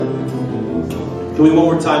Can we one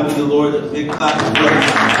more time give the Lord a big clap of praise?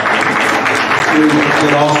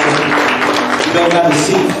 It's awesome. You don't have a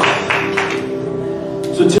seat.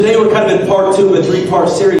 So today we're kind of in part 2 of a 3-part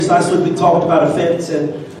series. Last week we talked about offense,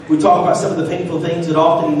 and we talked about some of the painful things that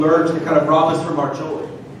often emerge that kind of rob us from our joy.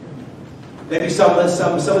 Maybe some of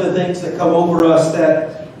the things that come over us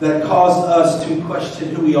that cause us to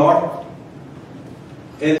question who we are.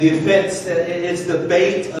 And the offense, it's the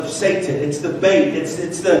bait of Satan. It's the bait. It's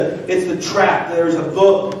the trap. There's a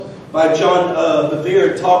book by John Bevere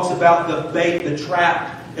that talks about the bait, the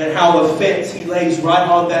trap, and how offense he lays right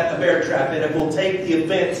on that bear trap. And if we'll take the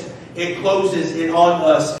offense, it closes in on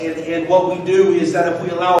us. And what we do is that if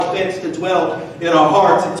we allow offense to dwell in our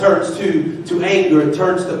hearts, it turns to anger, it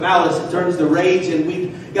turns to malice, it turns to rage, and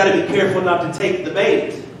we've got to be careful not to take the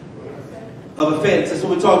bait of offense. That's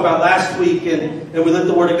what we talked about last week, and we let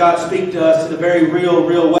the Word of God speak to us in a very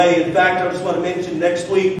real way. In fact, I just want to mention next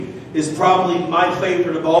week is probably my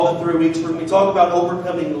favorite of all the 3 weeks when we talk about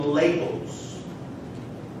overcoming labels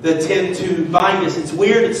that tend to bind us. It's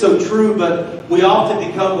weird, it's so true, but we often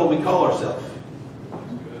become what we call ourselves.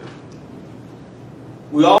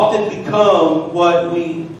 We often become what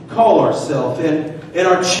we call ourselves, and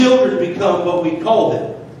our children become what we call them.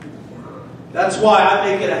 That's why I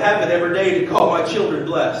make it a habit every day to call my children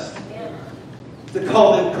blessed. To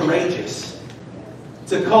call them courageous.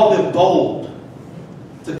 To call them bold.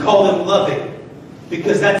 To call them loving.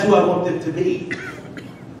 Because that's who I want them to be.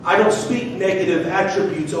 I don't speak negative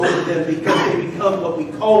attributes over them because they become what we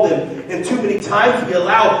call them. And too many times we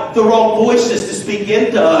allow the wrong voices to speak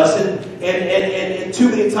into us. And too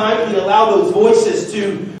many times we allow those voices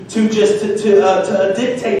to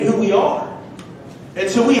dictate who we are. And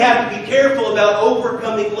so we have to be careful about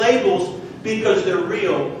overcoming labels because they're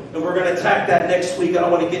real. And we're going to attack that next week. I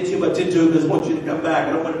don't want to get too much into it because I want you to come back.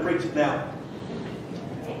 I don't want to preach it now.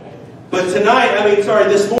 But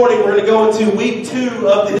this morning we're going to go into week 2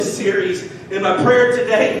 of this series. And my prayer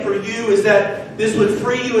today for you is that this would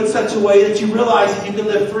free you in such a way that you realize that you can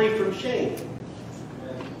live free from shame.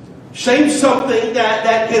 Shame's something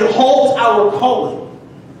that can halt our calling.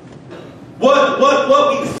 What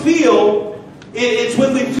we feel, it's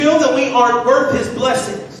when we feel that we aren't worth His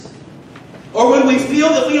blessings. Or when we feel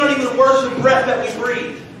that we aren't even worth the breath that we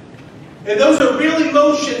breathe. And those are real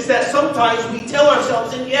emotions that sometimes we tell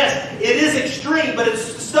ourselves, and yes, it is extreme, but it's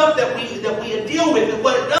stuff that we deal with. And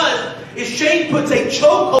what it does is shame puts a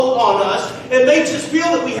chokehold on us and makes us feel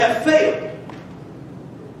that we have failed.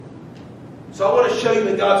 So I want to show you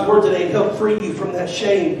in God's Word today and help free you from that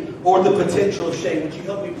shame or the potential of shame. Would you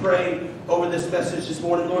help me pray over this message this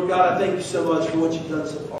morning? Lord God, I thank you so much for what you've done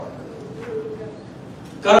so far.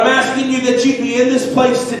 God, I'm asking you that you'd be in this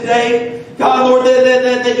place today. God, Lord,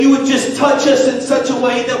 that you would just touch us in such a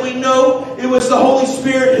way that we know it was the Holy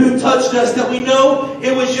Spirit who touched us, that we know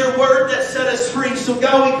it was your word that set us free. So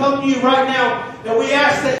God, we come to you right now and we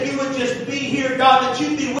ask that you would just be here, God, that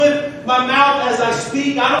you'd be with my mouth as I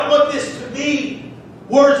speak. I don't want this to be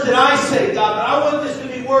words that I say, God, but I want this to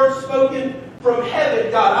be words spoken from heaven,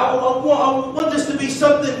 God. I want this to be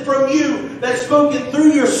something from you that's spoken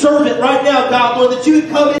through your servant right now, God, Lord, that you would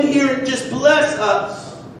come in here and just bless us.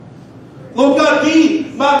 Lord God, be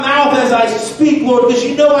my mouth as I speak, Lord, because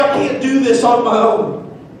you know I can't do this on my own.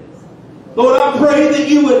 Lord, I pray that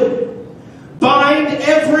you would bind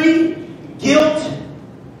every guilt.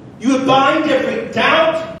 You would bind every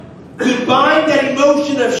doubt. You would bind that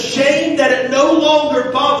emotion of shame, that it no longer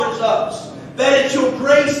bothers us. That it's your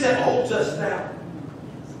grace that holds us now.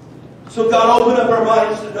 So God, open up our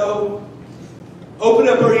minds to know. Open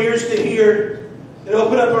up our ears to hear. And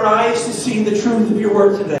open up our eyes to see the truth of your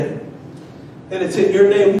word today. And it's in your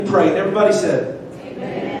name we pray. And everybody said,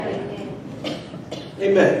 Amen.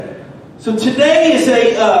 Amen. So today is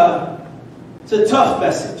it's a tough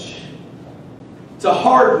message. It's a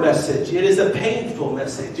hard message. It is a painful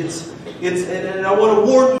message. And I want to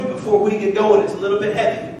warn you before we get going, it's a little bit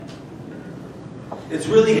heavy. It's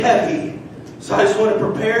really heavy. So I just want to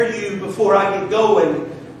prepare you before I get going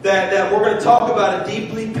that we're going to talk about a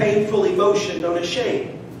deeply painful emotion known as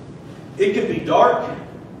shame. It can be dark.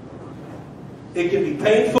 It can be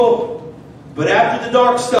painful. But after the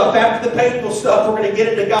dark stuff, after the painful stuff, we're going to get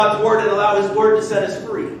into God's Word and allow His Word to set us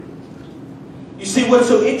free. You see, what's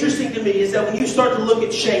so interesting to me is that when you start to look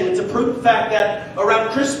at shame, it's a proven fact that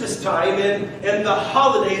around Christmas time and the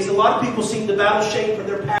holidays, a lot of people seem to battle shame from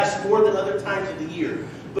their past more than other times of the year.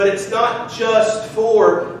 But it's not just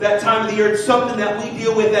for that time of the year. It's something that we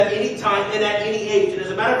deal with at any time and at any age. And as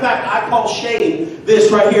a matter of fact, I call shame this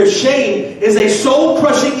right here. Shame is a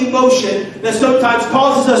soul-crushing emotion that sometimes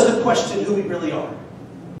causes us to question who we really are.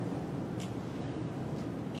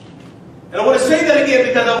 And I want to say that again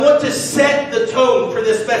because I want to set the tone for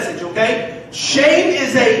this message, okay? Shame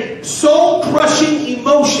is a soul-crushing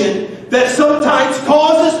emotion that sometimes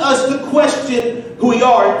causes us to question who we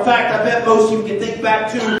are. In fact, I bet most of you can think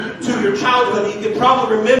back to your childhood. You can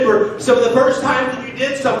probably remember some of the first times that you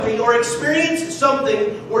did something or experienced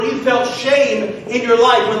something where you felt shame in your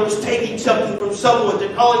life, whether it was taking something from someone,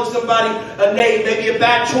 to calling somebody a name, maybe a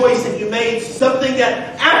bad choice that you made, something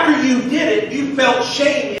that after you did it, you felt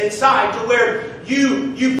shame inside, to where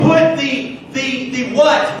you put the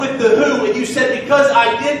what with the who, and you said, because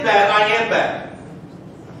I did bad, I am bad.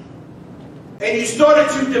 And you started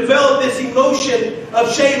to develop this emotion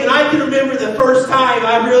of shame. And I can remember the first time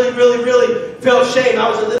I really felt shame. I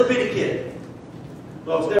was a little bitty kid.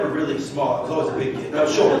 Well, I was never really small. I was always a big kid. I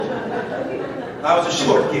was short. I was a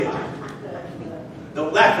short kid.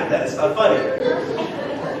 Don't laugh at that. It's not funny.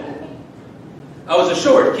 I was a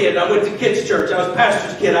short kid. I went to kids' church. I was a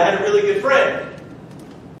pastor's kid. I had a really good friend.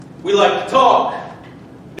 We liked to talk.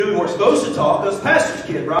 Knew we weren't supposed to talk. I was a pastor's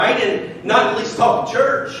kid, right? And not at least talk in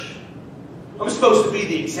church. I'm supposed to be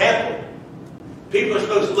the example. People are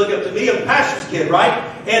supposed to look up to me. I'm a pastor's kid, right?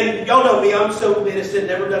 And y'all know me. I'm so innocent,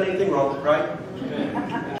 never done anything wrong, right?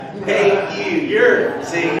 Hey, you're,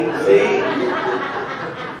 see?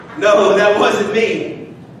 No, that wasn't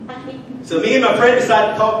me. So me and my friend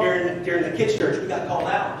decided to talk during the kids' church. We got called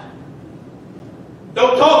out.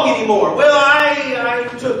 Don't talk anymore. Well, I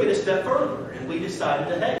took it a step further, and we decided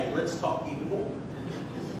that, hey, let's talk even more.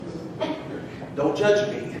 Don't judge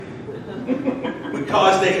me. We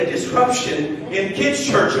caused a disruption in kids'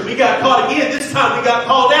 church, and we got caught again. This time we got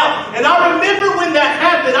called out. And I remember when that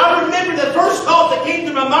happened. I remember the first thought that came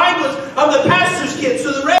to my mind was, I'm the pastor's kid.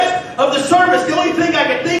 So the rest of the service, the only thing I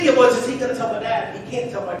could think of was, is he going to tell my dad? He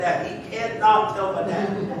can't tell my dad. He cannot tell my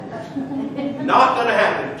dad. Not going to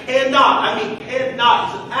happen. Cannot. I mean,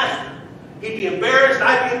 cannot. He's a pastor. He'd be embarrassed.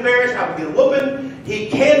 I'd be embarrassed. I would get a whooping. He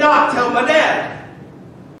cannot tell my dad.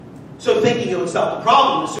 So thinking it would stop the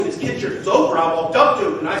problem, as soon as kids' church was over, I walked up to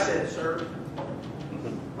him and I said, sir,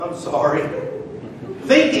 I'm sorry.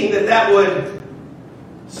 Thinking that would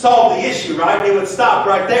solve the issue, right? It would stop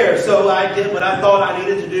right there. So I did what I thought I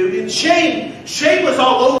needed to do. And shame was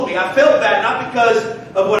all over me. I felt bad, not because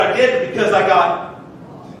of what I did, but because I got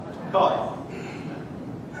caught.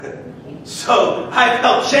 So I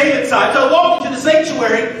felt shame inside. So I walked into the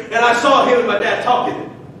sanctuary and I saw him and my dad talking.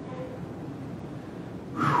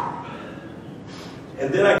 And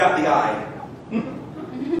then I got the eye.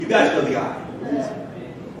 You guys know the eye.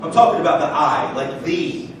 I'm talking about the eye, like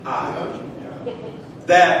the eye.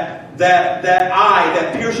 That eye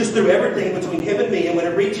that pierces through everything between him and me, and when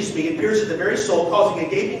it reaches me, it pierces the very soul, causing a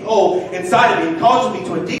gaping hole inside of me, and causing me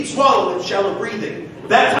to a deep swallow and shallow breathing.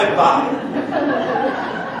 That type of eye.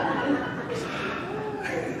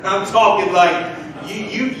 I'm talking like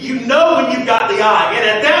you know when you've got the eye. And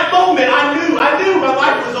at that moment, I knew my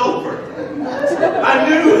life was over. I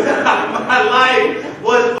knew my life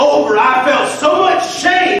was over. I felt so much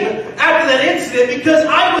shame after that incident because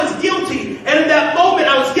I was guilty. And in that moment,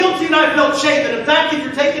 I was guilty and I felt shame. And in fact, if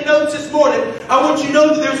you're taking notes this morning, I want you to know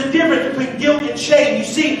that there's a difference between guilt and shame. You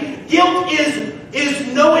see, guilt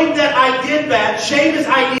is knowing that I did bad. Shame is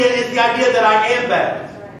the idea that I am bad.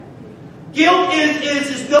 Guilt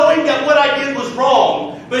is knowing that what I did was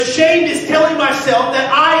wrong. But shame is telling myself that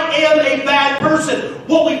I am a bad person.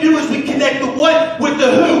 What we do is we connect the what with the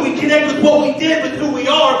who. We connect with what we did with who we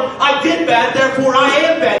are. I did bad, therefore I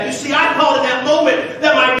am bad. You see, I thought in that moment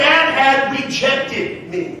that my dad had rejected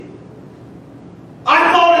me.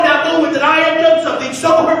 I thought in that moment that I had done something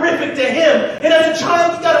so horrific to him. And as a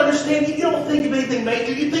child, you got to understand, you don't think of anything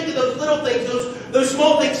major. You think of those little things, those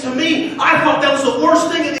small things. To me, I thought that was the worst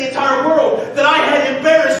thing in the entire world, that I had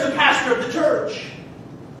embarrassed the pastor of the church.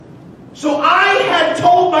 So I had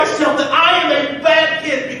told myself that I am a bad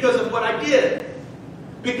kid because of what I did.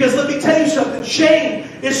 Because let me tell you something, shame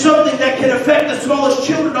is something that can affect the smallest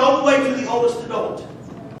children all the way to the oldest adult.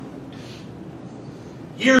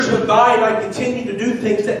 Years went by and I continued to do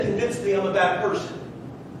things that convinced me I'm a bad person.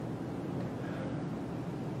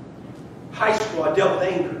 High school, I dealt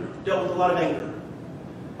with a lot of anger.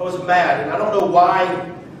 I was mad, and I don't know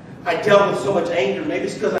why I dealt with so much anger. Maybe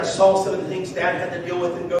it's because I saw some of the things Dad had to deal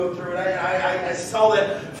with and go through. And I saw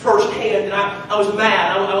that firsthand, and I was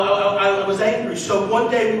mad. I was angry. So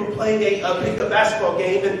one day we were playing a pickup basketball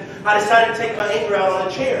game, and I decided to take my anger out on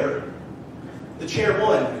a chair. The chair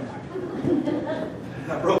won.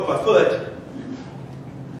 I broke my foot.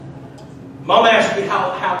 Mom asked me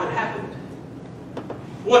how it happened.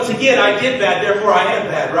 Once again, I did bad, therefore I am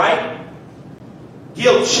bad, right?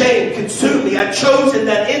 Guilt, shame consumed me. I chose in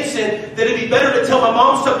that instant that it'd be better to tell my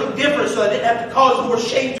mom something different so I didn't have to cause more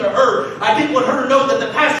shame to her. I didn't want her to know that the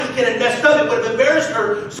pastor's kid had messed up. It would have embarrassed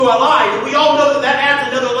her, so I lied. And we all know that adds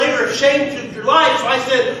another layer of shame to your life. So I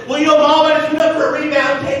said, well, Mom, I just went up for a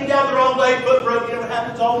rebound, came down the wrong way, foot broke. You know what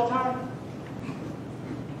happens all the time?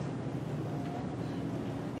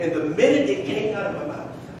 And the minute it came out of my mouth,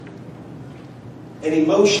 an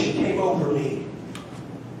emotion came over me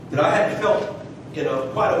that I hadn't felt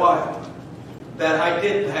quite a while, that I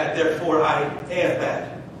did bad, therefore I am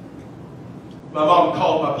bad. My mom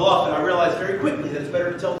called my bluff, and I realized very quickly that it's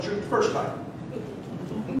better to tell the truth the first time.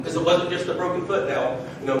 Because it wasn't just a broken foot now.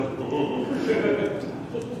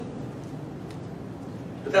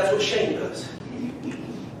 But that's what shame does.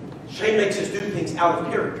 Shame makes us do things out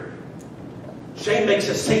of character. Shame makes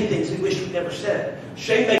us say things we wish we never said.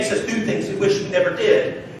 Shame makes us do things we wish we never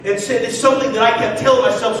did. And said it's something that I kept telling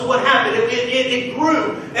myself. So what happened? It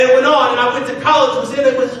grew and it went on. And I went to college. Was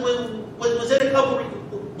in a couple of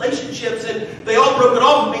relationships, and they all broke it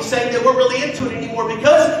off with me, saying they weren't really into it anymore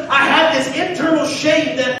because I had this internal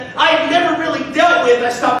shame that I had never really dealt with. I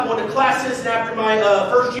stopped going to classes, and after my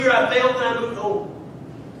first year, I failed, and I moved home.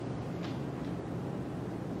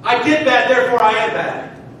 I did bad, therefore I am bad.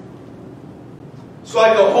 So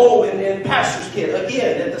I go home and pastor's kid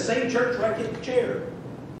again at the same church where I kicked the chair.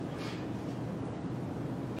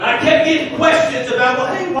 And I kept getting questions about,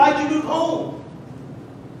 well, hey, why'd you move home?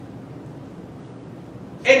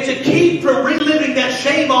 And to keep from reliving that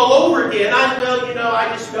shame all over again, I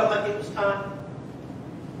just felt like it was time.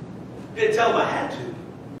 Didn't tell them I had to.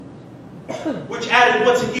 Which added,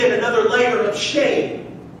 once again, another layer of shame.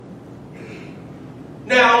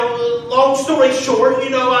 Now, long story short,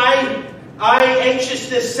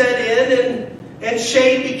 anxiousness set in, and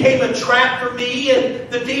shame became a trap for me. And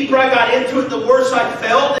the deeper I got into it, the worse I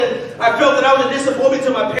felt. And I felt that I was a disappointment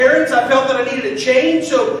to my parents. I felt that I needed a change.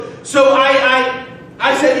 So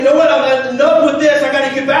I said, you know what? I'm enough with this. I got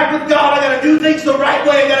to get back with God. I got to do things the right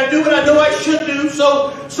way. I got to do what I know I should do.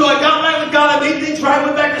 So I got right with God. I made things right. I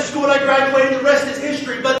went back to school and I graduated. The rest is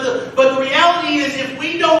history. But the reality is, if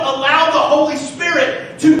we don't allow the Holy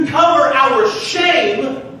Spirit to cover our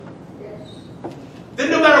shame, then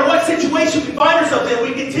no matter what situation we find ourselves in,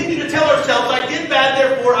 we continue to tell ourselves, I did bad,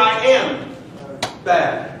 therefore I am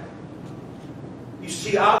bad. You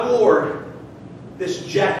see, I wore this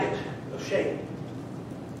jacket of shame.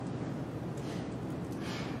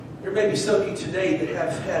 There may be some of you today that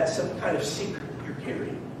have had some kind of secret that you're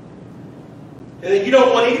carrying. And that you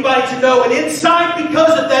don't want anybody to know. And inside,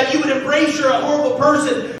 because of that, you would embrace you're a horrible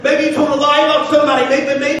person. Maybe you told a lie about somebody.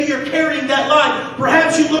 Maybe you're carrying that lie.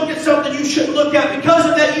 Perhaps you looked at something you shouldn't look at. Because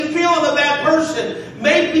of that, you feel I'm a bad person.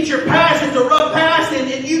 Maybe your past is a rough past. And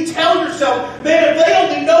you tell yourself, man, if they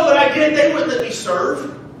only know what I did, they wouldn't let me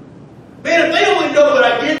serve. Man, if they only know what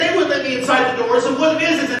I did, they wouldn't let me inside the doors. And what it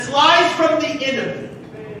is it's lies from the enemy.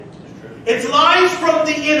 It's lies from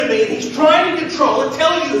the enemy. And he's trying to control and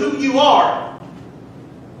tell you who you are.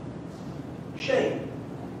 Shame.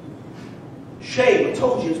 Shame. I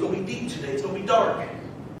told you it's going to be deep today. It's going to be dark.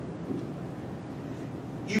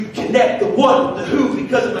 You connect the what with the who.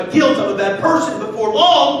 Because of my guilt, I'm a bad person. Before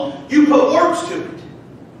long, you put words to it.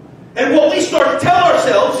 And what we start to tell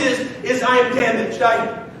ourselves is I am damaged.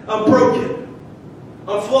 I'm broken.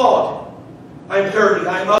 I'm flawed. I am dirty.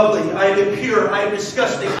 I am ugly. I am impure. I am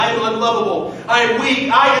disgusting. I am unlovable. I am weak.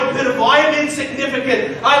 I am pitiful. I am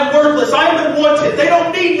insignificant. I am worthless. I am unwanted. They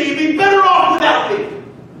don't need me. Be better off without me.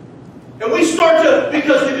 And we start to,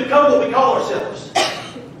 because we become what we call ourselves.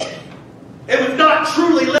 And we've not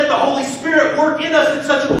truly let the Holy Spirit work in us in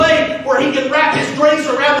such a way where He can wrap His grace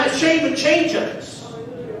around that shame and change us.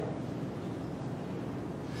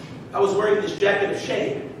 I was wearing this jacket of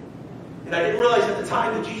shame. And I didn't realize at the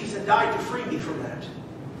time that Jesus had died to free me from that.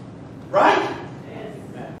 Right?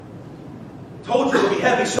 Told you it would be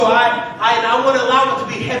heavy. So I want to allow it to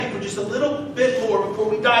be heavy for just a little bit more before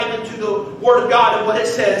we dive into the Word of God and what it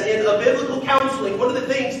says. In a biblical counseling, one of the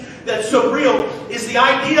things that's so real is the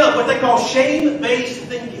idea of what they call shame-based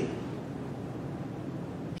thinking.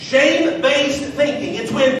 Shame-based thinking.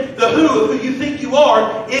 It's when the who of who you think you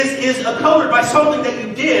are is colored by something that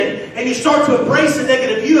you did, and you start to embrace the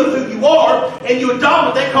negative view of who you are, and you adopt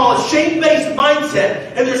what they call a shame-based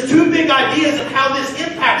mindset. And there's two big ideas of how this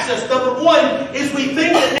impacts us. Number one is we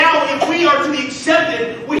think that now if we are to be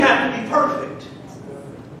accepted, we have to be perfect.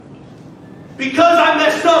 Because I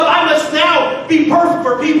messed up, I must now be perfect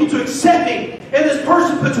for people to accept me. And this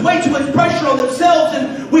person puts way too much pressure on themselves,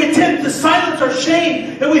 and we attempt to silence our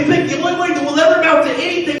shame, and we think the only way that we'll ever amount to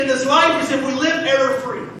anything in this life is if we live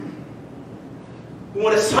error-free. We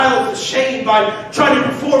want to silence the shame by trying to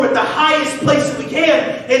perform at the highest place that we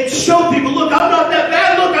can and show people, look, I'm not that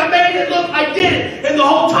bad. Look, I made it. Look, I did it. And the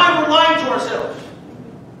whole time we're lying to ourselves.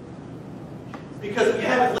 Because we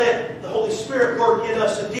haven't let the Holy Spirit work in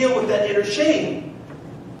us to deal with that inner shame.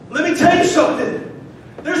 Let me tell you something.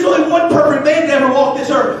 There's only one perfect man that ever walked this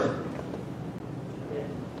earth.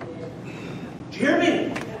 Did you hear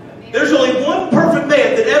me? There's only one perfect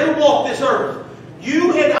man that ever walked this earth.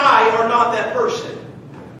 You and I are not that person.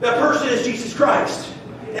 That person is Jesus Christ.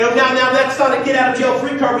 And now that's not a get out of jail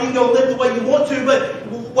free card where you can go live the way you want to, but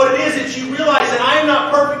what it is you realize that I am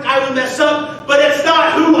not perfect, I will mess up, but it's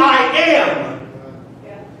not who I am.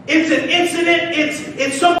 It's an incident,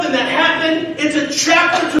 it's something that happened, it's a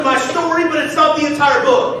chapter to my story, but it's not the entire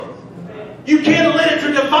book. You can't let it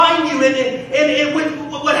to define you,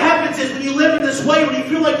 and what happens is when you live in this way, when you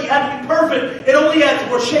feel like you have to be perfect, it only adds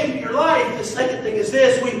more shame to your life. The second thing is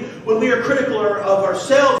this, when we are critical of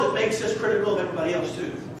ourselves, it makes us critical of everybody else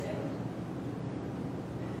too.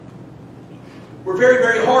 We're very,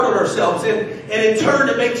 very hard on ourselves, and in turn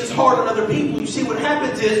it makes us hard on other people. You see, what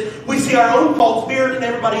happens is we see our own faults mirrored in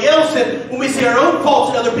everybody else, and when we see our own faults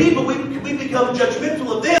in other people, we become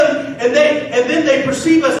judgmental of them, and then they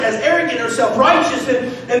perceive us as arrogant or self-righteous,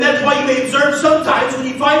 and that's why you may observe sometimes when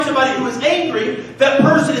you find somebody who is angry, that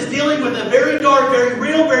person is dealing with a very dark, very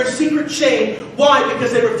real, very secret shame. Why?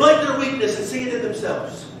 Because they reflect their weakness and see it in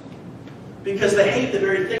themselves. Because they hate the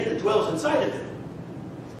very thing that dwells inside of them.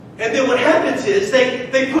 And then what happens is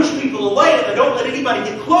they push people away and they don't let anybody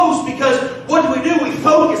get close, because what do? We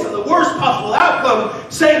focus on the worst possible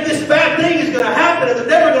outcome, saying this bad thing is going to happen and they're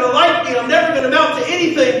never going to like me and I'm never going to amount to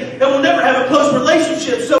anything and we'll never have a close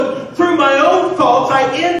relationship. So through my own faults,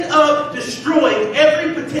 I end up destroying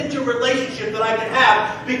every potential relationship that I can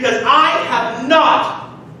have because I have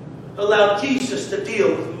not allowed Jesus to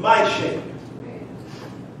deal with my shame.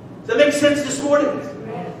 Does that make sense this morning?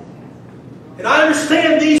 And I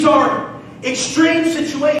understand these are extreme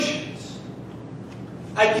situations.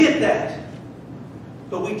 I get that.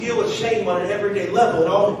 But we deal with shame on an everyday level.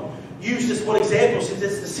 And I'll use this one example since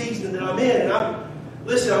it's the season that I'm in. And I'm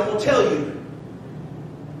going to tell you.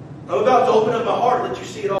 I'm about to open up my heart and let you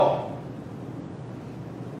see it all.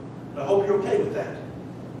 And I hope you're okay with that.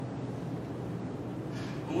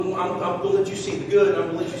 I'm going to let you see the good, and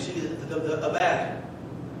I'm going to let you see the bad.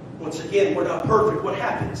 Once again, we're not perfect. What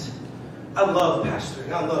happens? I love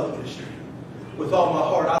pastoring. I love ministry. With all my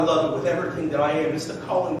heart, I love it with everything that I am. It's the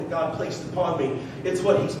calling that God placed upon me. It's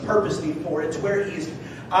what He's purposed me for. It's where He is.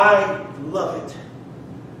 I love it.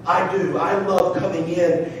 I do. I love coming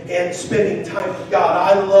in and spending time with God.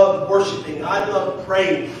 I love worshiping. I love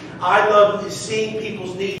praying. I love seeing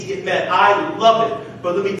people's needs get met. I love it.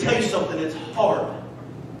 But let me tell you something. It's hard.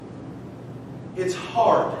 It's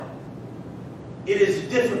hard. It is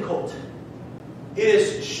difficult. It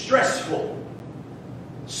is stressful.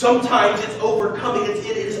 Sometimes it's overcoming.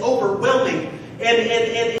 It is overwhelming. And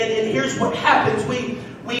here's what happens.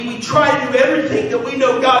 We try to do everything that we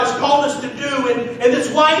know God has called us to do. And that's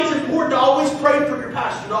why it's important to always pray for your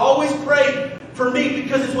pastor. To always pray for me,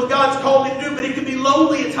 because it's what God's called me to do. But it can be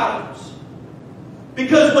lonely at times.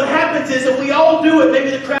 Because what happens is that we all do it. Maybe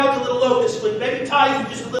the crowd's a little low this week. Maybe tithes are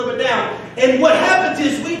just a little bit down. And what happens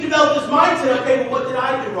is we develop this mindset. Okay, well, what did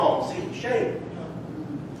I do wrong? See, shame.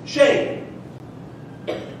 Shame.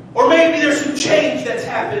 Or maybe there's some change that's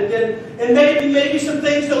happened, and maybe some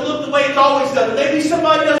things don't look the way it's always done. Maybe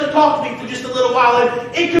somebody doesn't talk to me for just a little while,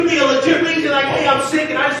 and it could be a legit reason like, hey, I'm sick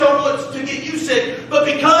and I just don't want to get you sick. But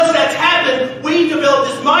because that's happened, we develop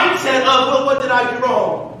this mindset of, well, what did I do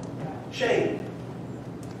wrong? Shame.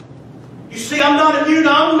 You see, I'm not immune.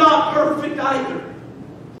 I'm not perfect either.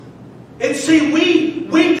 And see,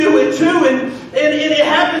 we do it too, and it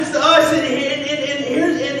happens to us, and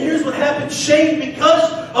here's what happens. Shame,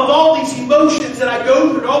 because of all these emotions that I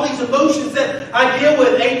go through, all these emotions that I deal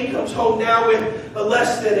with. Aiden comes home now with a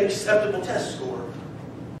less than acceptable test score.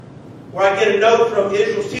 Where I get a note from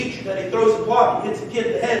Israel's teacher that he throws a block and hits a kid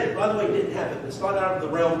in the head. And by the way, it didn't happen. It's not out of the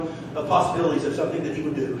realm of possibilities of something that he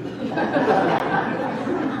would do.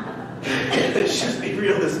 Let's just be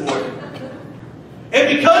real this morning.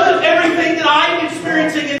 And because of everything that I'm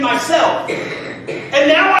experiencing in myself, and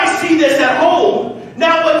now I see this at home,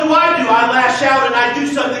 now what do? I lash out and I do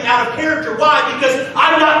something out of character. Why? Because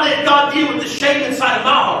I'm not letting God deal with the shame inside of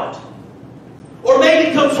my heart. Or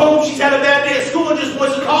maybe comes home, she's had a bad day at school and just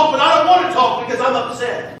wants to talk, but I don't want to talk because I'm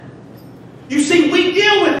upset. You see, we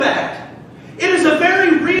deal with that. It is a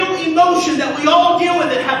very real emotion that we all deal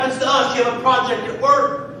with. It happens to us. You have a project at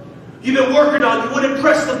work you've been working on, you want to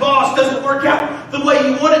impress the boss, doesn't work out the way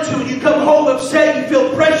you want it to, and you come home upset, you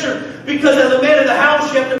feel pressure Because as a man of the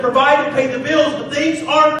house, you have to provide and pay the bills, but things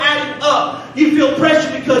aren't adding up. You feel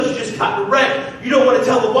pressure because you just got wrecked. You don't want to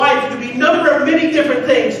tell the wife. It could be a number of many different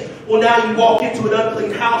things. Well, now you walk into an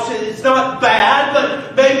unclean house, and it's not bad,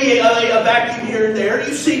 but maybe a vacuum here and there.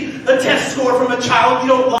 You see a test score from a child you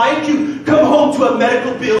don't like. You come home to a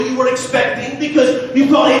medical bill you weren't expecting because you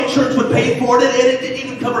thought insurance would pay for it, and it didn't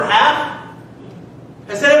even cover half.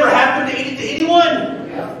 Has that ever happened to anyone?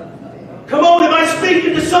 Come on, am I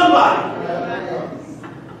speaking to somebody?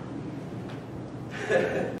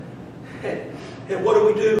 And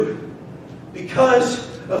what do? Because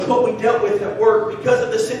of what we dealt with at work, because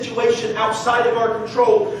of the situation outside of our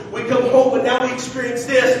control, we come home and now we experience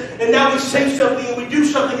this, and now we say something and we do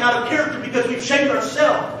something out of character because we've shamed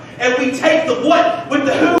ourselves. And we take the what with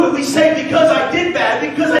the who, and we say, because I did bad,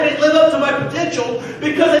 because I didn't live up to my potential,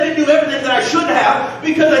 because I didn't do everything that I should have,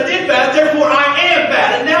 because I did bad, therefore I am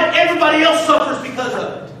bad. And now everybody else suffers because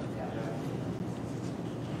of it.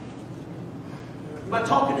 Am I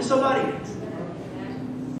talking to somebody?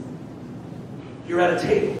 You're at a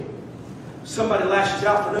table. Somebody lashes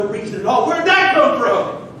out for no reason at all. Where'd that come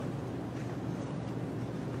from?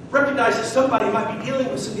 Recognize that somebody might be dealing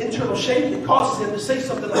with some internal shame that causes them to say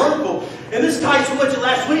something hurtful. And this ties so much to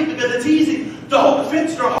last week because it's easy to hold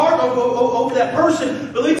offense in our heart over that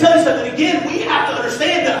person. But let me tell you something again. We have to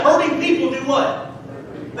understand that hurting people do what?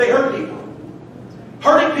 They hurt people.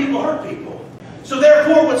 Hurting people hurt people. So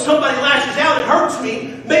therefore, when somebody lashes out and hurts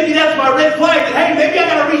me, maybe that's my red flag that, hey, maybe I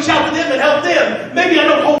got to reach out to them and help them. Maybe I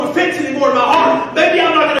don't hold offense anymore in my heart. Maybe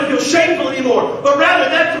I'm not going to feel shameful anymore. But rather,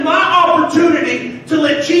 that's my opportunity to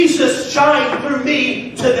let Jesus shine through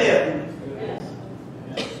me to them.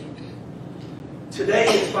 Today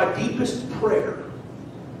is my deepest prayer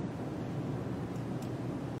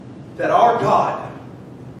that our God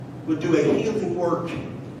would do a healing work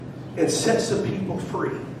and set some people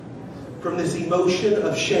free from this emotion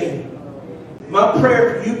of shame. My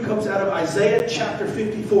prayer for you comes out of Isaiah chapter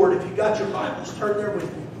 54. And if you got your Bibles, turn there with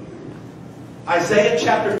me. Isaiah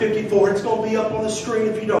chapter 54. It's going to be up on the screen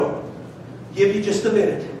if you don't. Give you just a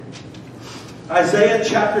minute. Isaiah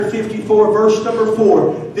chapter 54, verse number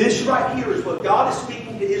 4. This right here is what God is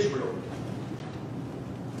speaking to Israel.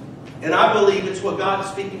 And I believe it's what God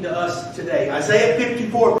is speaking to us today. Isaiah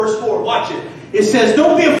 54, verse 4. Watch it. It says,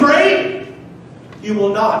 don't be afraid. You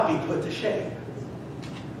will not be put to shame.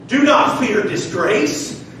 Do not fear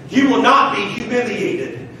disgrace. You will not be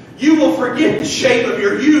humiliated. You will forget the shame of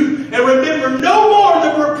your youth and remember no more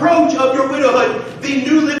the reproach of your widowhood. The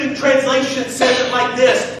New Living Translation says it like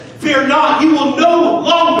this. Fear not, you will no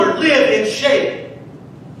longer live in shame.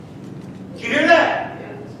 Did you hear that?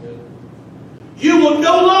 You will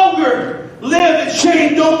no longer live in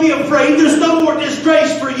shame. Don't be afraid. There's no more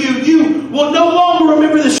disgrace for you. You will no longer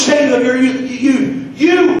remember the shame of your youth.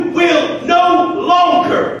 You will no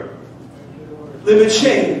longer live in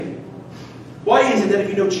shame. Why is it that if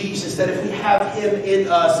you know Jesus, that if we have Him in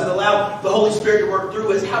us and allow the Holy Spirit to work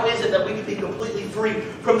through us, how is it that we can be completely free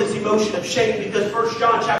from this emotion of shame? Because 1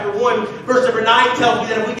 John chapter 1, verse number 9 tells me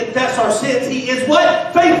that if we confess our sins, He is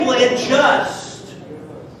what? Faithful and just.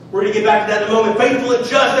 We're going to get back to that in a moment. Faithful and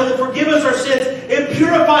just, that will forgive us our sins and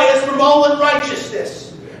purify us from all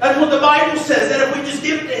unrighteousness. That's what the Bible says, that if we just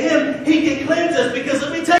give it to Him, He can cleanse us. Because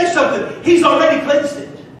let me tell you something, He's already cleansed it.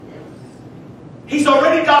 He's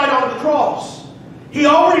already died on the cross. He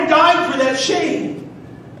already died for that shame.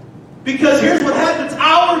 Because here's what happens.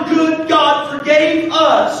 Our good God forgave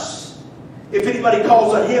us. If anybody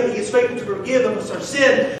calls on Him, He is faithful to forgive us our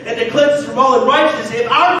sin and to cleanse us from all unrighteousness.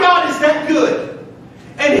 If our God is that good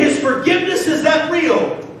and His forgiveness is that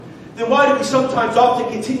real, then why do we sometimes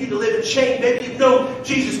often continue to live in shame? Maybe you've known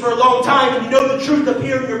Jesus for a long time and you know the truth up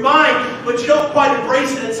here in your mind, but you don't quite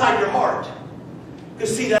embrace it inside your heart. You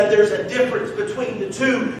see that there's a difference between the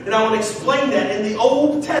two, and I want to explain that. In the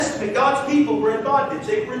Old Testament, God's people were in bondage.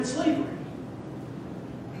 They were in slavery.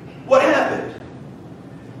 What happened?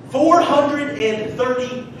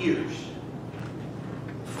 430 years.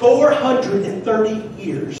 430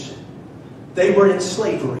 years. They were in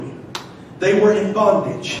slavery. They were in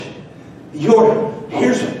bondage.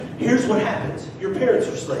 Here's what happens. Your parents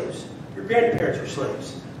were slaves. Your grandparents were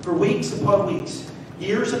slaves. For weeks upon weeks.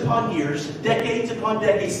 Years upon years, decades upon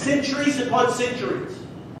decades, centuries upon centuries.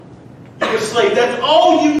 You're a slave. That's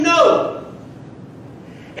all you know.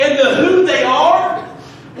 And the who they are,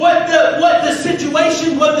 what the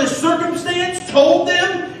situation, what the circumstance told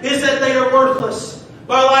them is that they are worthless.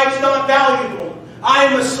 My life's not valuable. I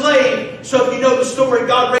am a slave. So if you know the story,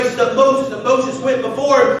 God raised up Moses, and Moses went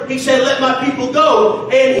before him. He said, let my people go.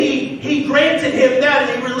 And he granted him that,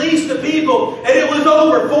 and he released the people. And it was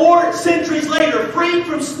over 4 centuries later, freed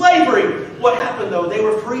from slavery. What happened though? They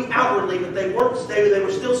were free outwardly, but they weren't. They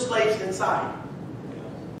were still slaves inside.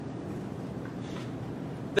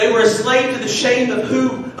 They were a slave to the shame of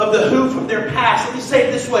the who from their past. Let me say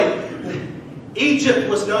it this way. Egypt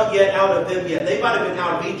was not yet out of them yet. They might have been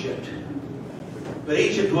out of Egypt, but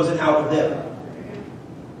Egypt wasn't out of them.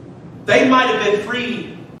 They might have been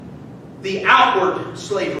free the outward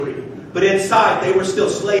slavery, but inside they were still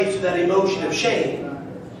slaves to that emotion of shame.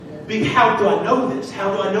 How do I know this?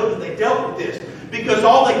 How do I know that they dealt with this? Because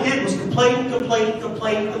all they did was complain, complain,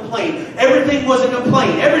 complain, complain. Everything was a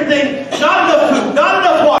complaint. Everything, not enough food, not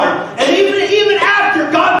enough water. And even after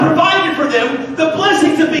God provided for them, the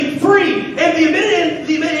blessings of being free and the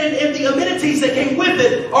amenities that came with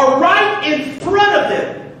it are right in front of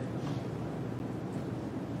them.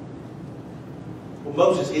 Well,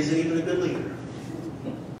 Moses isn't even a good leader.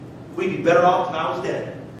 We'd be better off if I was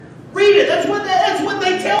dead. Read it. That's what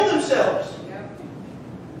they tell themselves.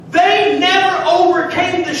 They never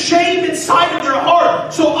overcame the shame inside of their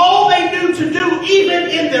heart. So all they knew to do, even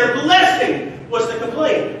in their blessing, was to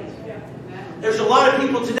complain. There's a lot of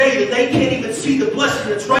people today that they can't even see the blessing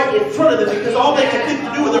that's right in front of them because all they can think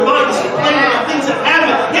to do with their mind is complain about things that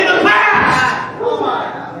happened in the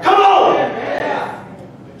past. Come on!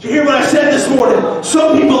 Did you hear what I said this morning?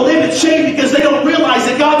 Some people live in shame because they don't realize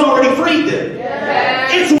that God's already freed them.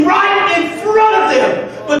 It's right in front of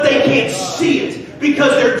them, but they can't see it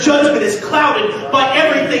because their judgment is clouded by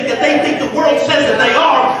everything that they think the world says that they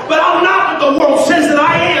are. But I'm not what the world says that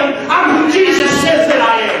I am. I'm who Jesus says that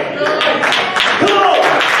I am. Come on!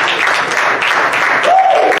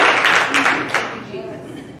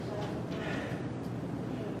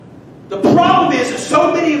 The problem is that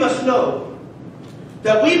so many of us know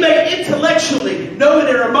that we may intellectually know that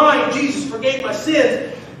in our mind, Jesus forgave my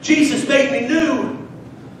sins, Jesus made me new,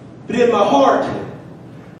 but in my heart,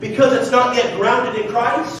 because it's not yet grounded in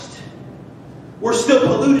Christ, we're still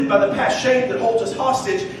polluted by the past shame that holds us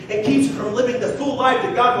hostage and keeps us from living the full life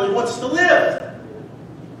that God really wants us to live.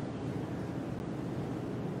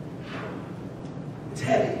 It's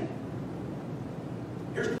heavy.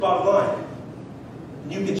 Here's the bottom line.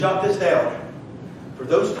 And you can jot this down. For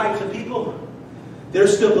those types of people, they're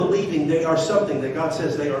still believing they are something that God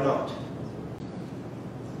says they are not.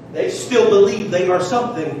 They still believe they are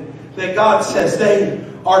something that God says they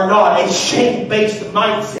are not. A shame-based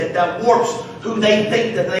mindset that warps who they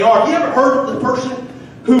think that they are. Have you ever heard of the person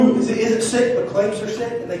who isn't sick but claims they're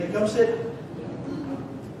sick and they become sick?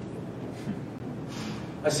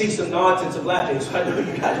 I see some nods and some laughing, so I know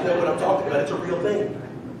you guys know what I'm talking about. It's a real thing.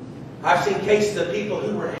 I've seen cases of people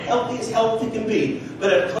who were healthy as healthy can be,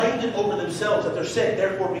 but have claimed it over themselves that they're sick,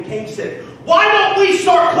 therefore became sick. Why don't we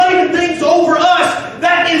start claiming things over us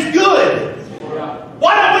that is good?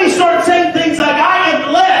 Why don't we start saying things like, I am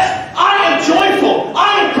blessed, I am joyful,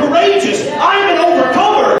 I am courageous, I am an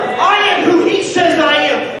overcomer, I am who He says that I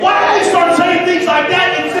am. Why don't we start saying things like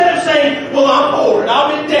that instead of saying, well, I'm poor, and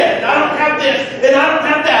I'm in debt, and I don't have this, and I don't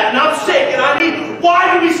have that, and I'm sick, and I need...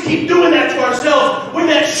 Why do we keep doing that to ourselves when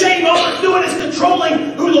that shame all it's doing is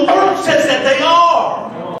controlling who the world says that they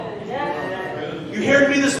are? You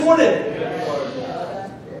heard me this morning?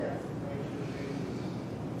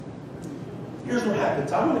 Here's what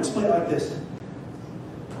happens. I'm going to explain it like this.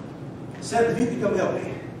 Seth, if you could come help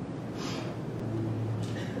me.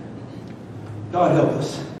 God help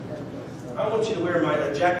us. I want you to wear my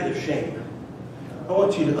jacket of shame. I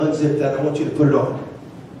want you to unzip that. I want you to put it on.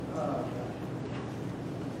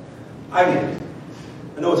 I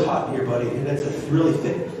know it's hot in here, buddy, and it's a really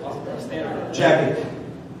thick jacket.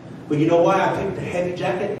 But you know why I picked a heavy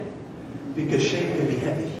jacket? Because shame can be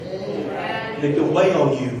heavy. And it can weigh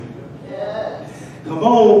on you. Come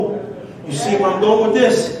on. You see where I'm going with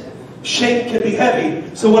this? Shame can be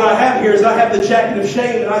heavy. So what I have here is I have the jacket of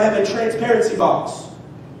shame and I have a transparency box.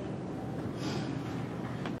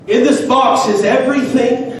 In this box is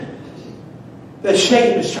everything that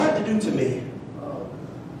shame has tried to do to me.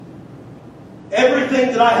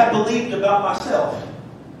 Everything that I have believed about myself.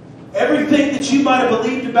 Everything that you might have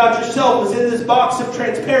believed about yourself is in this box of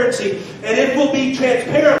transparency. And if we'll be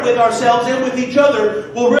transparent with ourselves and with each other,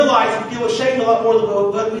 we'll realize we feel ashamed a lot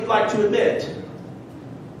more than we'd like to admit.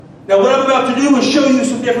 Now what I'm about to do is show you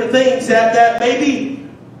some different things that maybe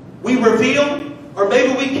we reveal or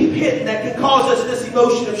maybe we keep hidden that can cause us this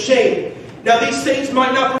emotion of shame. Now these things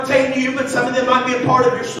might not pertain to you, but some of them might be a part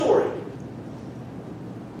of your story.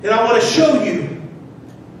 And I want to show you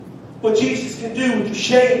what Jesus can do with your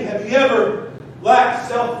shame. Have you ever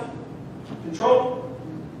lacked control.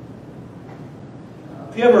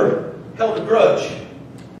 Have you ever held a grudge?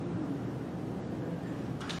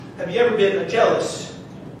 Have you ever been jealous?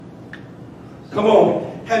 Come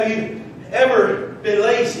on. Have you ever been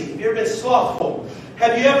lazy? Have you ever been slothful?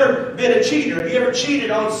 Have you ever been a cheater? Have you ever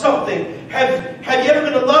cheated on something? Have you ever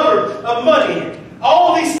been a lover of money?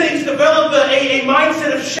 All these things develop a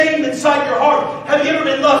mindset of shame inside your heart. Have you ever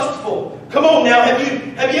been lustful? Come on now, have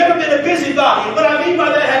you ever been a busybody? What I mean by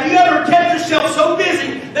that, have you ever kept yourself so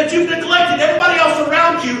busy that you've neglected everybody else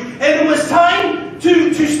around you, and it was time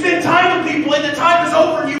to spend time with people, and the time is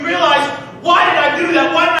over, and you realize, why did I do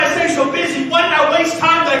that? Why did I stay so busy? Why did I waste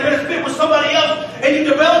time that I could have spent with somebody else? And you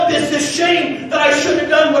develop this shame that I shouldn't have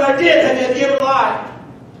done what I did. Have you ever lied?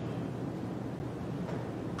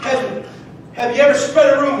 Have you ever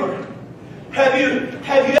spread a rumor? Have you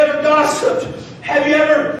ever gossiped? Have you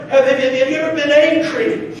ever been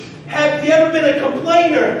angry? Have you ever been a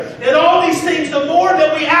complainer? And all these things, the more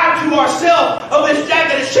that we add to ourselves of this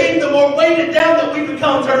jacket of shame, the more weighted down that we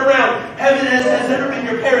become. Turn around. Has ever been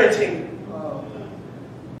your parenting?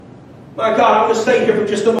 My God, I'm going to stay here for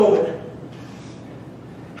just a moment.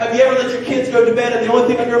 Have you ever let your kids go to bed and the only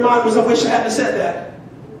thing on your mind was, I wish I hadn't said that.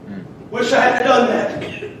 Wish I hadn't done that.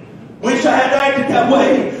 Wish I hadn't acted that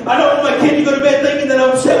way. I don't want my kid to go to bed thinking that I'm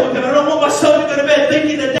upset with him. I don't want my son to go to bed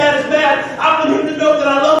thinking that Dad is mad. I want him to know that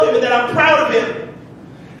I love him and that I'm proud of him.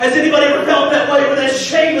 Has anybody ever felt that way where that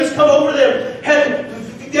shame has come over them?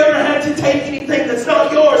 Have you ever had to take anything that's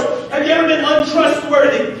not yours? Have you ever been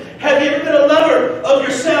untrustworthy? Have you ever been a lover of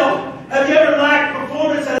yourself? Have you ever lacked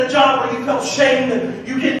performance at a job where you felt shame that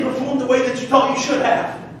you didn't perform the way that you thought you should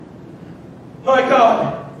have? My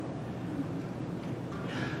God.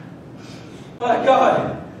 My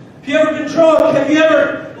God. Have you ever been drunk? Have you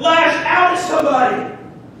ever lashed out at somebody?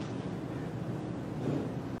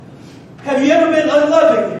 Have you ever been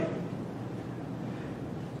unloving?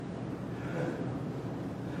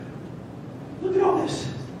 Look at all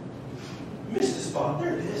this. Missed the spot.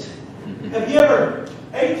 There it is. Have you ever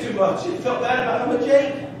ate too much and felt bad about how much you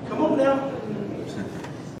ate? Come on now.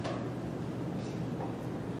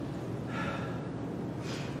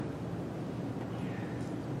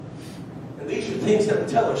 And these are things that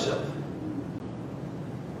we tell ourselves.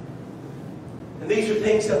 And these are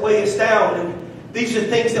things that weigh us down. And these are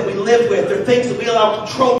things that we live with. They're things that we allow to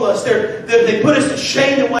control us. They put us to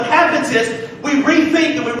shame. And what happens is we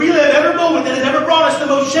rethink and we relive every moment that has ever brought us the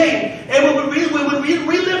most shame. And when we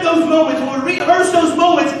relive those moments, when we rehearse those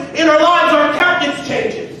moments in our lives, our countenance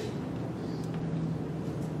changes.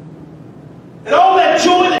 And all that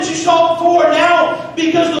joy that you saw before now,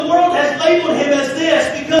 because the world has labeled him as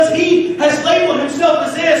this, because he has labeled himself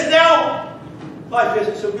as this, now life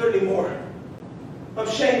isn't so good anymore. I'm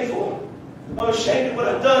shameful. I'm ashamed of what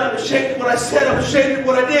I've done. I'm ashamed of what I said. I'm ashamed of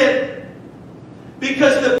what I did.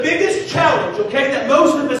 Because the biggest challenge, that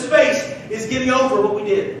most of us face is getting over what we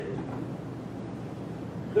did.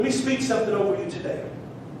 Let me speak something over you today.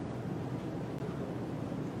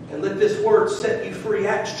 And let this word set you free.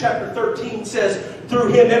 Acts chapter 13 says,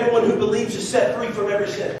 through him everyone who believes is set free from every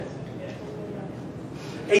sin.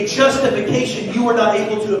 A justification you were not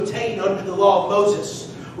able to obtain under the law of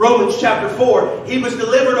Moses. Romans chapter 4, he was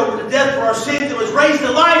delivered over to death for our sins and was raised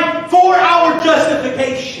to life for our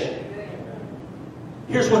justification.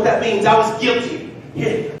 Here's what that means. I was guilty.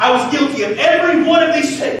 I was guilty of every one of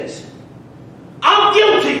these things. I'm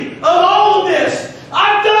guilty of all of this.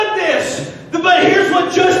 I've done this. But here's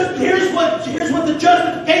what the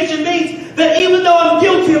justification means. That even though I'm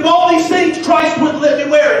guilty of all these things, Christ wouldn't let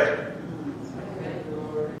me wear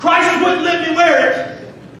it. Christ wouldn't let me wear it.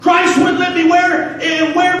 Christ wouldn't let me wear it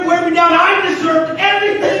and wear me down. I deserved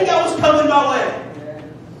everything that was coming my way.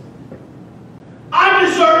 I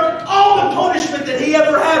deserved all the punishment that he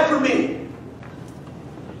ever had for me.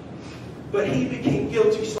 But he became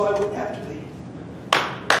guilty so I wouldn't have to be.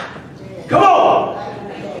 Come on!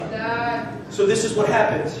 So this is what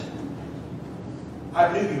happens.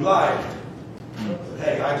 I knew you lied.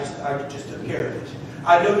 Hey, I just took care of it.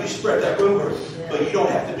 I know you spread that rumor, but you don't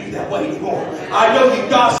have to be that way anymore. I know you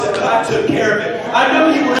gossiped, but I took care of it. I know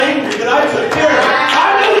you were angry, but I took care of it.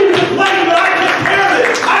 I know you complained, but I took care of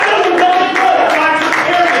it. I know you held your brother, but I took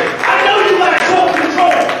care of it. I know you lacked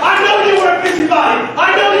self-control. I know you were a busybody. I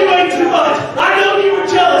know you ate too much. I know you were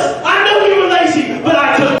jealous. I know you were lazy, but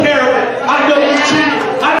I took care of it. I know you cheated.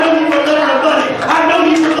 I know you were living with money. I know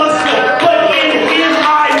you were lustful, but in his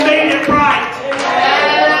I made it right.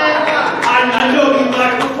 I know you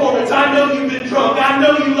lacked performance. I know you've been drunk. I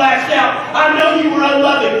know you lashed out. I know you were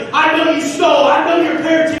unloving. I know you stole. I know your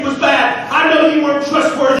parenting was bad. I know you weren't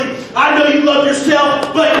trustworthy. I know you love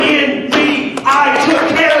yourself, but in me, I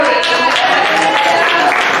took care of it.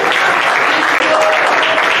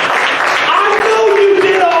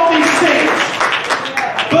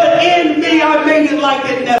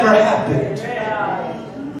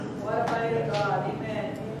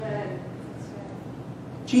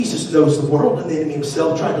 Jesus knows the world, and the enemy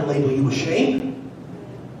himself tried to label you with shame.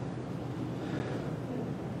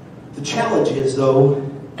 The challenge is, though,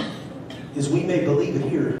 is we may believe it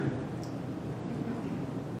here,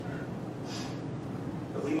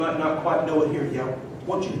 but we might not quite know it here yet. I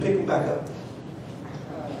want you to pick them back up.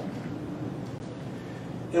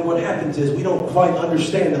 And what happens is we don't quite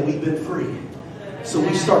understand that we've been free. So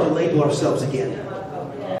we start to label ourselves again.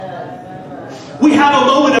 We have a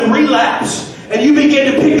moment of relapse, and you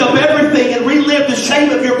begin to pick up everything and relive the shame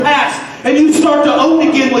of your past, and you start to own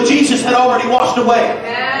again what Jesus had already washed away.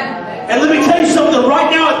 And let me tell you something, right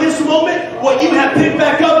now at this moment, what you have picked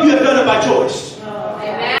back up, you have done it by choice.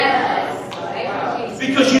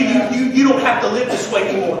 Because you don't have to live this way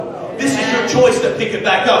anymore. This is your choice to pick it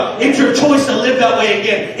back up. It's your choice to live that way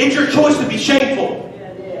again. It's your choice to be shameful.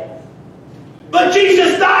 But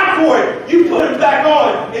Jesus died for it. You put it back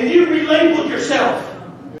on and you relabeled yourself.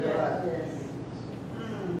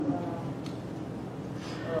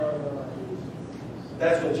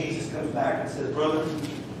 That's when Jesus comes back and says, brother,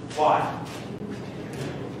 why?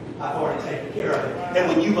 I've already taken care of it. And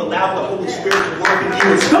when you've allowed the Holy Spirit to work in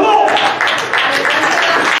you, it's, come on!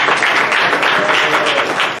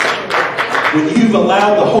 When you've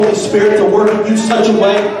allowed the Holy Spirit to work in you such a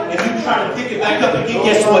way, and you try to pick it back up again,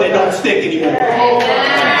 guess what? It don't stick anymore.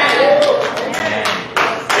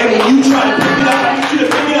 And when you try to pick it up, I need you to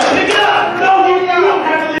pick it up. Pick it up! No, you don't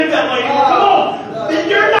have to live that way anymore. Come on!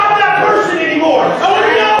 You're not that person anymore. I want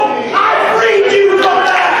to know, I freed you from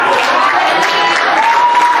that!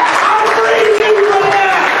 I freed you from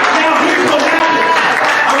that! Now here's what happens.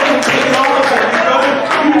 I'm going to take it all off of you, brother.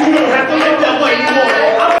 You don't have to live that way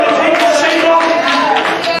anymore. I'm going to take the shame off of you.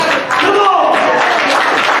 Come on!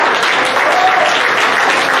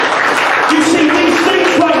 You see, these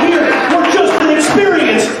things right here were just an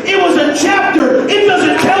experience. It was a chapter. It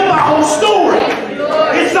doesn't tell my whole story.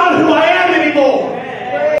 It's not who I am anymore.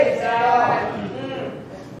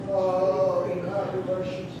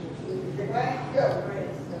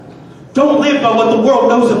 Don't live by what the world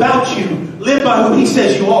knows about you. Live by who He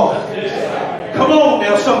says you are. Come on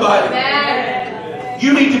now, somebody.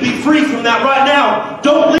 You need to be free from that right now.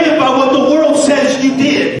 Don't live by what the world says you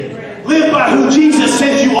did. Live by who Jesus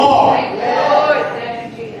says you are.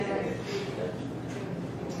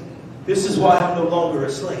 This is why I'm no longer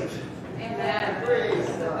a slave.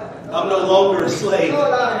 I'm no longer a slave.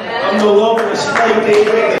 I'm no longer a slave to any of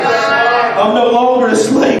this. I'm no longer a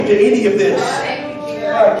slave to any of this.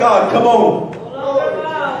 God, come on.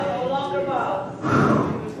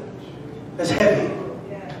 That's heavy.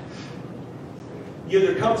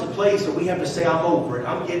 There comes a place where we have to say, I'm over it.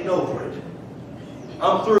 I'm getting over it.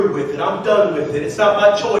 I'm through with it. I'm done with it. It's not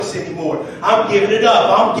my choice anymore. I'm giving it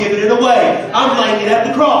up. I'm giving it away. I'm laying it at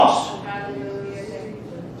the cross.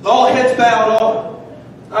 All heads bowed, all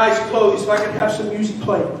eyes closed, so I can have some music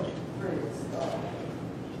playing.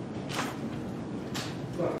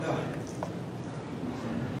 Oh, God.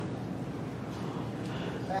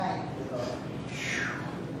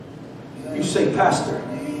 You say, Pastor,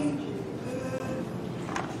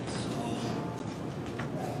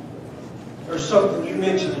 there's something you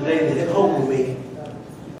mentioned today that hit home with me.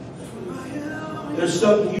 There's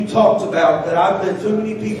something you talked about that I've let too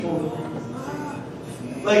many people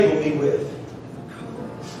label me with.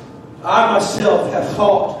 I myself have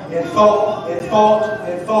fought and fought and fought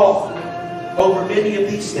and fought over many of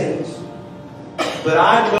these things. But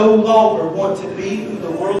I no longer want to be who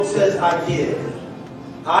the world says I did.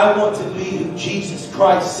 I want to be who Jesus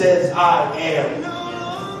Christ says I am.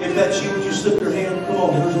 If that's you, would you slip your hand? Come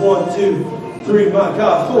on, there's 1, 2, 3, my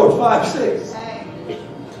God, 4, 5, 6.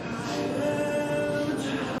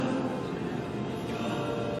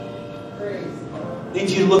 I need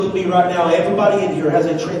you to look at me right now. Everybody in here has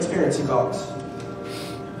a transparency box.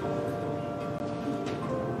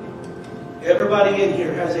 Everybody in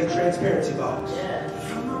here has a transparency box.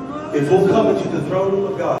 If we'll come into the throne room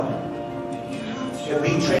of God and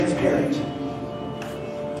be transparent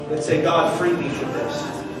and say, God, free me from this,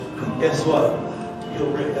 guess what?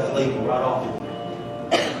 He'll rip that label right off of you.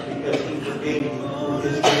 Because He forgave you through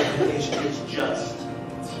His justification is just.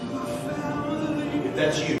 If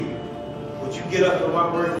that's you, would you get up and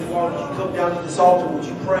right where you are? Would you come down to this altar? Would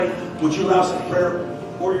you pray? Would you allow some prayer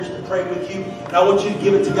warriors to pray with you? And I want you to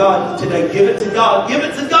give it to God today. Give it to God. Give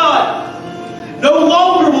it to God. No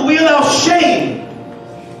longer will we allow shame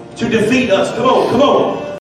to defeat us. Come on, come on.